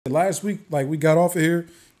last week, like we got off of here,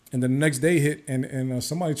 and the next day hit, and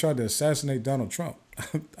somebody tried to assassinate Donald Trump.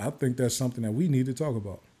 I think that's something that we need to talk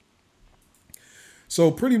about. So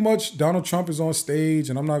pretty much Donald Trump is on stage,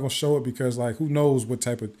 and I'm not going to show it because, like, who knows what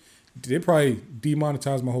type of, they probably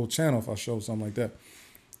demonetize my whole channel if I show something like that.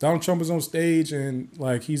 Donald Trump is on stage, and,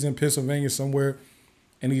 like, he's in Pennsylvania somewhere,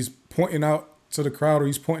 and he's pointing out to the crowd, or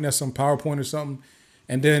he's pointing at some PowerPoint or something,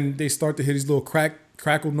 and then they start to hear these little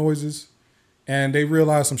crackle noises, and they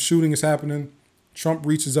realize some shooting is happening. Trump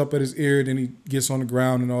reaches up at his ear, then he gets on the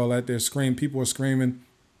ground and all that. They're screaming. People are screaming.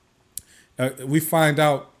 We find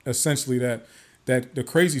out, essentially, that the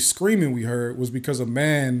crazy screaming we heard was because a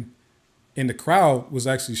man in the crowd was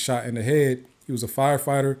actually shot in the head. He was a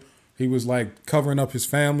firefighter. He was like covering up his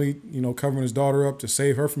family, you know, covering his daughter up to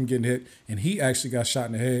save her from getting hit. And he actually got shot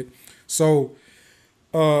in the head. So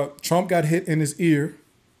Trump got hit in his ear.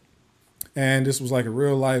 And this was like a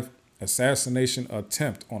real life assassination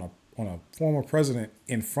attempt on a former president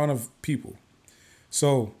in front of people.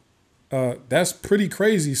 So that's pretty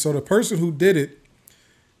crazy. So the person who did it,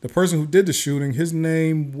 the person who did the shooting, his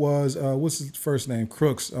name was, what's his first name?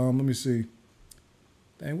 Crooks. Let me see.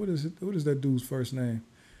 Dang, what is that dude's first name?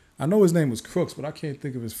 I know his name was Crooks, but I can't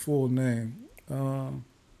think of his full name.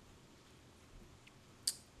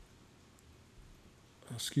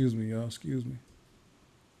 Excuse me, y'all. Excuse me.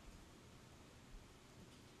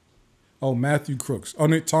 Oh, Matthew Crooks. Oh,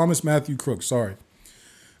 no, Thomas Matthew Crooks. Sorry.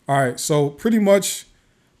 All right. So pretty much,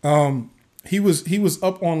 he was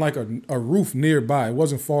up on like a roof nearby. It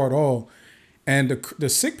wasn't far at all. And the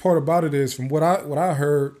sick part about it is, from what I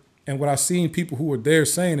heard and what I seen people who were there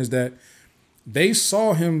saying, is that they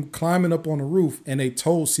saw him climbing up on the roof, and they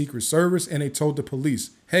told Secret Service and they told the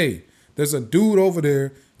police, hey, there's a dude over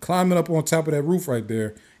there climbing up on top of that roof right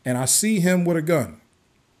there, and I see him with a gun.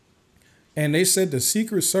 And they said the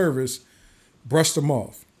Secret Service brushed him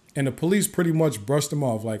off. And the police pretty much brushed him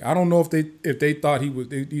off. Like, I don't know if they thought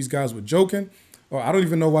these guys were joking, or I don't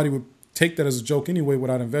even know why they would take that as a joke anyway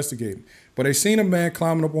without investigating. But they seen a man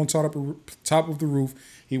climbing up on top of the roof.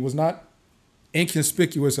 He was not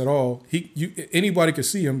inconspicuous at all. Anybody could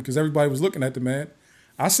see him because everybody was looking at the man.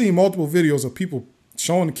 I seen multiple videos of people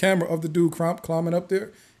showing the camera of the dude climbing up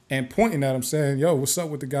there and pointing at him, saying, "Yo, what's up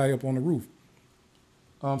with the guy up on the roof?"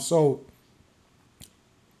 So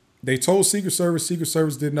they told Secret Service. Secret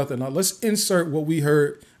Service did nothing. Now let's insert what we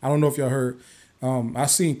heard. I don't know if y'all heard. I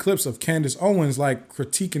seen clips of Candace Owens like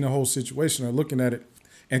critiquing the whole situation or looking at it.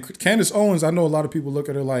 And Candace Owens, I know a lot of people look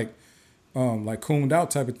at her like cooned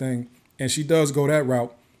out type of thing, and she does go that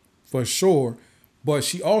route for sure. But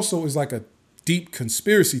she also is like a deep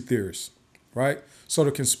conspiracy theorist, right? So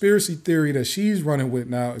the conspiracy theory that she's running with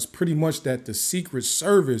now is pretty much that the Secret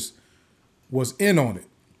Service was in on it.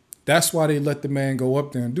 That's why they let the man go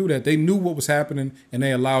up there and do that. They knew what was happening, and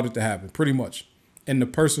they allowed it to happen, pretty much. And the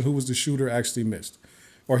person who was the shooter actually missed,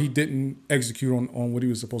 or he didn't execute on what he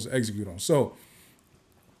was supposed to execute on. So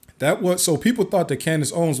people thought that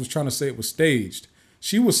Candace Owens was trying to say it was staged.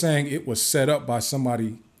 She was saying it was set up by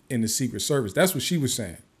somebody in the Secret Service. That's what she was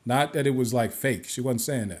saying. Not that it was like fake. She wasn't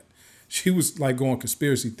saying that. She was like going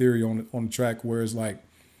conspiracy theory on the track, where it's like,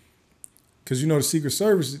 because, you know, the Secret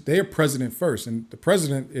Service, they're president first, and the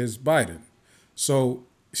president is Biden. So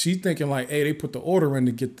she's thinking like, hey, they put the order in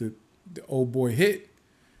to get the old boy hit.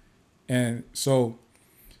 And so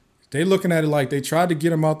they looking at it like they tried to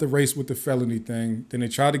get him out the race with the felony thing. Then they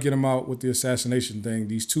tried to get him out with the assassination thing.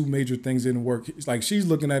 These two major things didn't work. It's like she's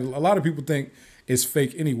looking at it. A lot of people think it's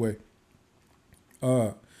fake anyway.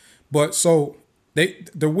 But so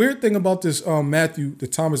the weird thing about this the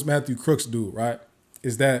Thomas Matthew Crooks dude, right,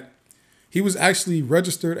 is that he was actually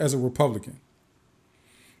registered as a Republican.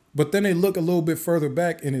 But then they look a little bit further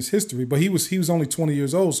back in his history, but he was only 20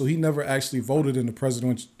 years old, so he never actually voted in the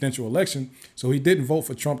presidential election. So he didn't vote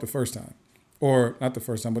for Trump the first time, or not the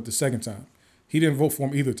first time, but the second time. He didn't vote for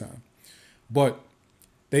him either time. But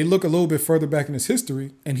they look a little bit further back in his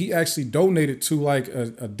history, and he actually donated to like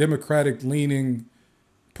a Democratic leaning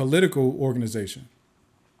political organization.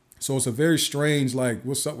 So it's a very strange, like,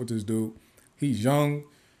 what's up with this dude? He's young.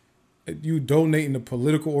 You donating to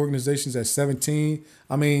political organizations at 17.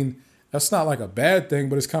 I mean, that's not like a bad thing,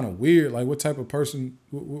 but it's kind of weird. Like, what type of person,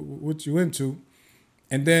 what you into?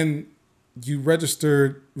 And then you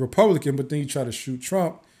registered Republican, but then you try to shoot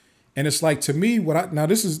Trump. And it's like, to me,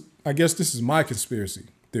 I guess this is my conspiracy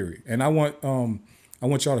theory. And I want y'all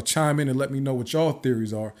to chime in and let me know what y'all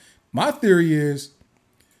theories are. My theory is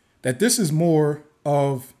that this is more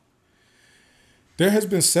of, there has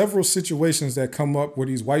been several situations that come up where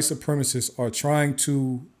these white supremacists are trying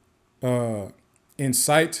to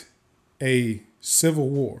incite a civil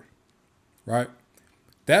war, right?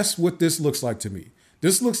 That's what this looks like to me.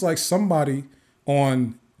 This looks like somebody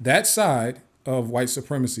on that side of white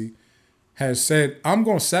supremacy has said, I'm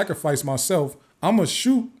going to sacrifice myself. I'm going to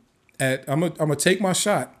shoot I'm going to take my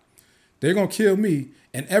shot. They're going to kill me.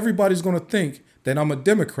 And everybody's going to think that I'm a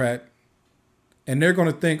Democrat. And they're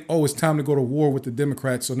going to think, oh, it's time to go to war with the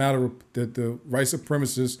Democrats. So now the white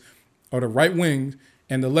supremacists or the right wing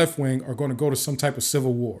and the left wing are going to go to some type of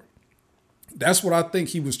civil war. That's what I think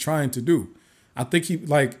he was trying to do. I think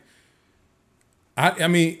I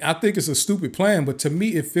mean, I think it's a stupid plan, but to me,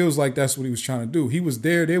 it feels like that's what he was trying to do. He was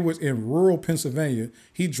there. They was in rural Pennsylvania.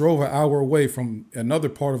 He drove an hour away from another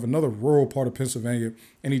rural part of Pennsylvania,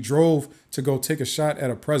 and he drove to go take a shot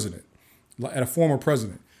at a former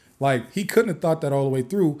president. Like, he couldn't have thought that all the way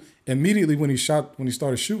through. Immediately when he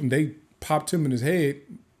started shooting, they popped him in his head,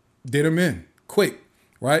 did him in quick,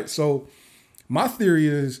 right? So my theory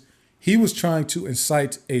is he was trying to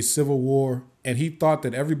incite a civil war, and he thought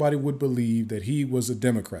that everybody would believe that he was a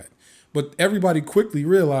Democrat. But everybody quickly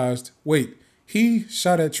realized, wait, he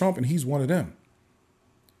shot at Trump and he's one of them.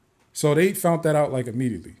 So they found that out like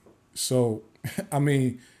immediately. So, I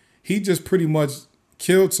mean, he just pretty much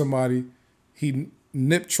killed somebody. He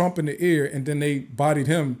nipped Trump in the ear and then they bodied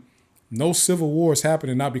him. No civil wars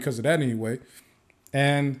happening, not because of that anyway.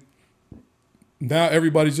 And now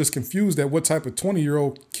everybody's just confused at what type of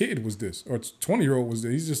 20-year-old kid was this, or 20-year-old was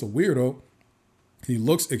this. He's just a weirdo. He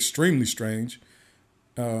looks extremely strange,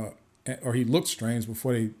 or he looked strange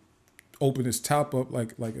before they opened his top up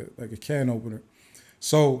like a can opener.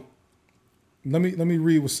 So let me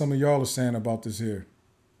read what some of y'all are saying about this here.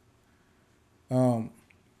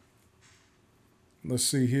 Let's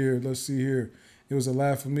see here. It was a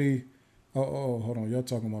laugh for me. Oh, hold on. Y'all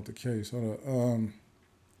talking about the case. Hold on.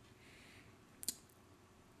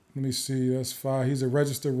 Let me see. That's fine. He's a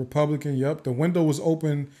registered Republican. Yep. The window was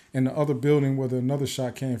open in the other building where another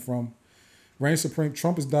shot came from. Reign Supreme.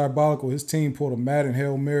 Trump is diabolical. His team pulled a Madden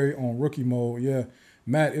Hail Mary on rookie mode. Yeah.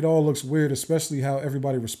 Matt, it all looks weird, especially how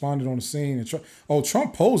everybody responded on the scene. And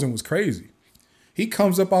Trump posing was crazy. He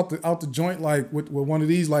comes up out the joint like with one of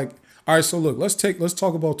these like, all right, so look, let's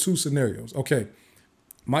talk about two scenarios. Okay.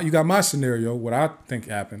 You got my scenario, what I think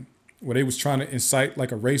happened, where they was trying to incite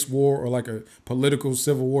like a race war or like a political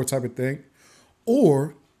civil war type of thing.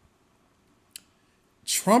 Or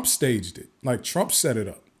Trump staged it. Like Trump set it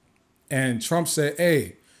up. And Trump said,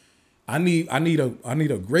 hey, I need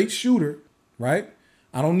a great shooter, right?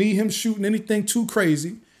 I don't need him shooting anything too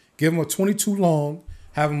crazy. Give him a 22 long,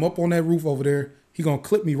 have him up on that roof over there. He gonna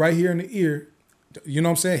clip me right here in the ear. You know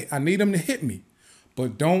what I'm saying? I need him to hit me,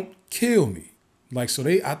 but don't kill me. Like, so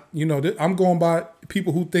I'm going by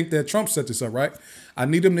people who think that Trump set this up, right? I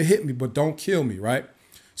need him to hit me, but don't kill me, right?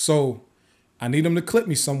 So I need him to clip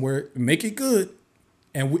me somewhere, make it good.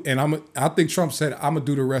 I think Trump said, I'm gonna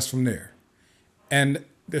do the rest from there. And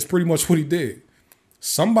that's pretty much what he did.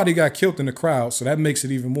 Somebody got killed in the crowd, so that makes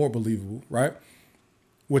it even more believable, right?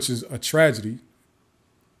 Which is a tragedy.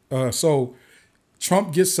 So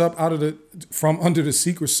Trump gets up from under the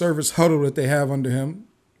Secret Service huddle that they have under him.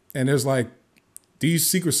 And there's like, these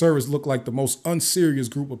Secret Service look like the most unserious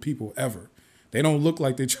group of people ever. They don't look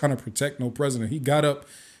like they're trying to protect no president. He got up,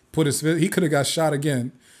 he could have got shot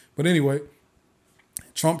again. But anyway,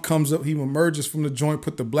 Trump comes up, he emerges from the joint,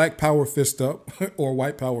 put the black power fist up or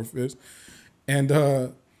white power fist. And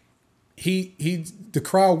the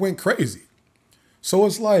crowd went crazy. So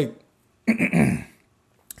it's like,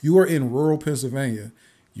 you are in rural Pennsylvania,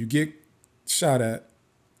 you get shot at,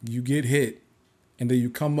 you get hit, and then you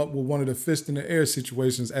come up with one of the fist in the air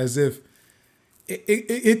situations as if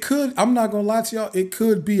it could, I'm not going to lie to y'all, it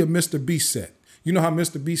could be a Mr. Beast set. You know how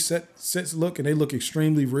Mr. Beast sets look, and they look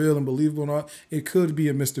extremely real and believable and all? It could be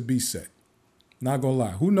a Mr. Beast set. Not going to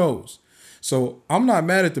lie. Who knows? So I'm not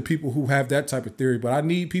mad at the people who have that type of theory, but I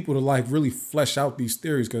need people to like really flesh out these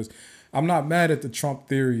theories, because I'm not mad at the Trump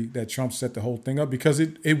theory that Trump set the whole thing up, because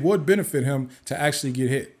it would benefit him to actually get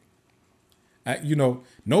hit.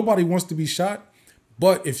 Nobody wants to be shot.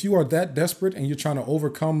 But if you are that desperate and you're trying to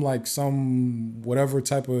overcome like some whatever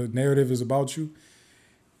type of narrative is about you,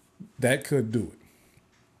 that could do it.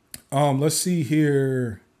 Let's see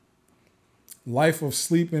here. Life of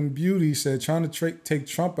Sleeping Beauty said, trying to take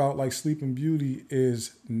Trump out like Sleeping Beauty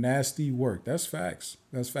is nasty work. That's facts.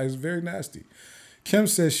 That's facts. Very nasty. Kim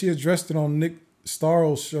says she addressed it on Nick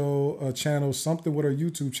Starrell's show channel, something with her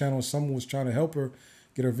YouTube channel. Someone was trying to help her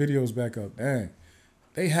get her videos back up. Dang.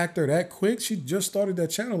 They hacked her that quick. She just started that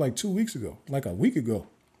channel like 2 weeks ago, like a week ago.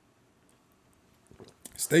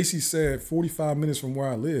 Stacy said 45 minutes from where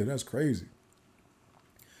I live. That's crazy.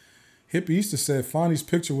 Hippie Easter said Fonny's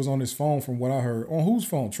picture was on his phone from what I heard. On whose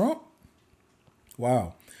phone? Trump?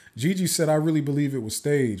 Wow. Gigi said, I really believe it was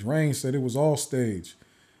staged. Rain said it was all staged.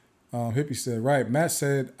 Hippie said, right. Matt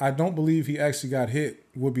said, I don't believe he actually got hit.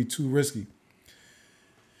 Would be too risky.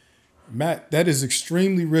 Matt, that is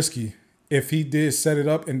extremely risky if he did set it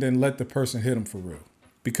up and then let the person hit him for real.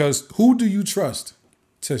 Because who do you trust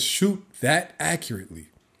to shoot that accurately,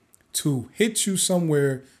 to hit you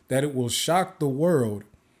somewhere that it will shock the world,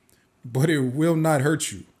 but it will not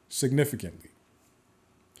hurt you significantly?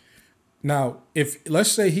 Now, if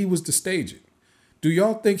let's say he was to stage it, do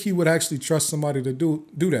y'all think he would actually trust somebody to do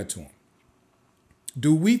that to him?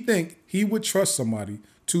 Do we think he would trust somebody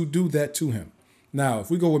to do that to him? Now,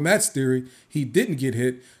 if we go with Matt's theory, he didn't get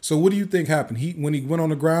hit. So what do you think happened? When he went on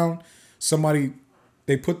the ground,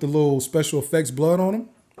 they put the little special effects blood on him?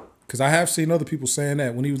 Because I have seen other people saying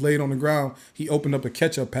that. When he was laid on the ground, he opened up a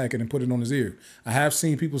ketchup packet and put it on his ear. I have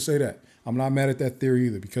seen people say that. I'm not mad at that theory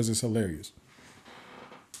either because it's hilarious.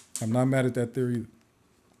 I'm not mad at that theory either.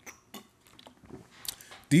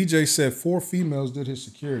 DJ said 4 females did his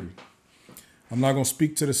security. I'm not going to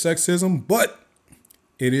speak to the sexism, but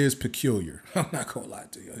it is peculiar. I'm not going to lie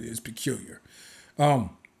to you. It is peculiar.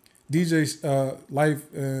 DJ's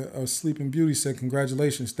Life Sleeping Beauty said,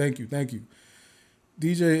 congratulations. Thank you. Thank you.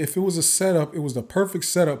 DJ, if it was a setup, it was the perfect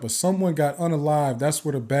setup, but someone got unalived. That's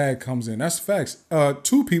where the bag comes in. That's facts.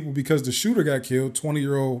 2 people because the shooter got killed,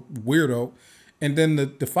 20-year-old weirdo, and then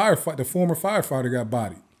the former firefighter got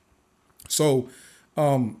bodied. So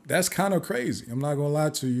that's kind of crazy. I'm not going to lie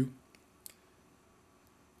to you.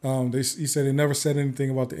 He said he never said anything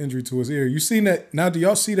about the injury to his ear. You seen that? Now, do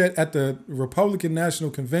y'all see that at the Republican National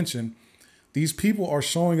Convention? These people are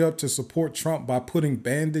showing up to support Trump by putting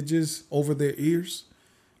bandages over their ears.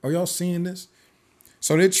 Are y'all seeing this?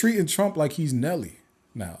 So they're treating Trump like he's Nelly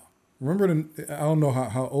now. Remember, I don't know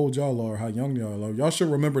how old y'all are, how young y'all are. Y'all should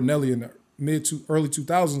remember Nelly in the early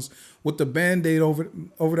 2000s with the Band-Aid over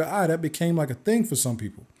the eye. That became like a thing for some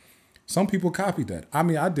people. Some people copied that. I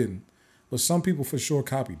mean, I didn't. But some people for sure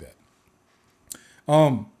copied that.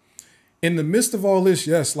 In the midst of all this,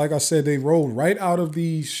 yes, like I said, they rolled right out of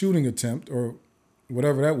the shooting attempt or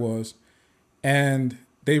whatever that was. And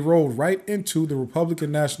they rolled right into the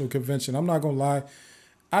Republican National Convention. I'm not going to lie.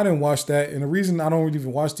 I didn't watch that. And the reason I don't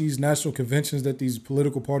even watch these national conventions that these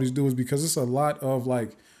political parties do is because it's a lot of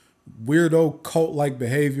like weirdo cult-like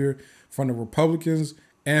behavior from the Republicans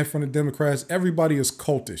and from the Democrats. Everybody is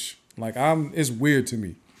cultish. Like it's weird to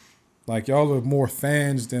me. Like y'all are more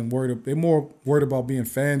fans than they're more worried about being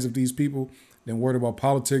fans of these people than worried about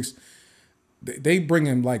politics. They bring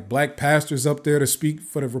in like black pastors up there to speak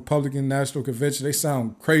for the Republican National Convention. They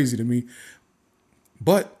sound crazy to me.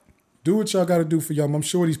 But do what y'all got to do for y'all. I'm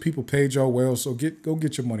sure these people paid y'all well, so go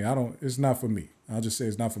get your money. It's not for me. I'll just say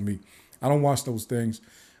it's not for me. I don't watch those things.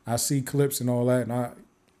 I see clips and all that,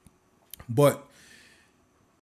 but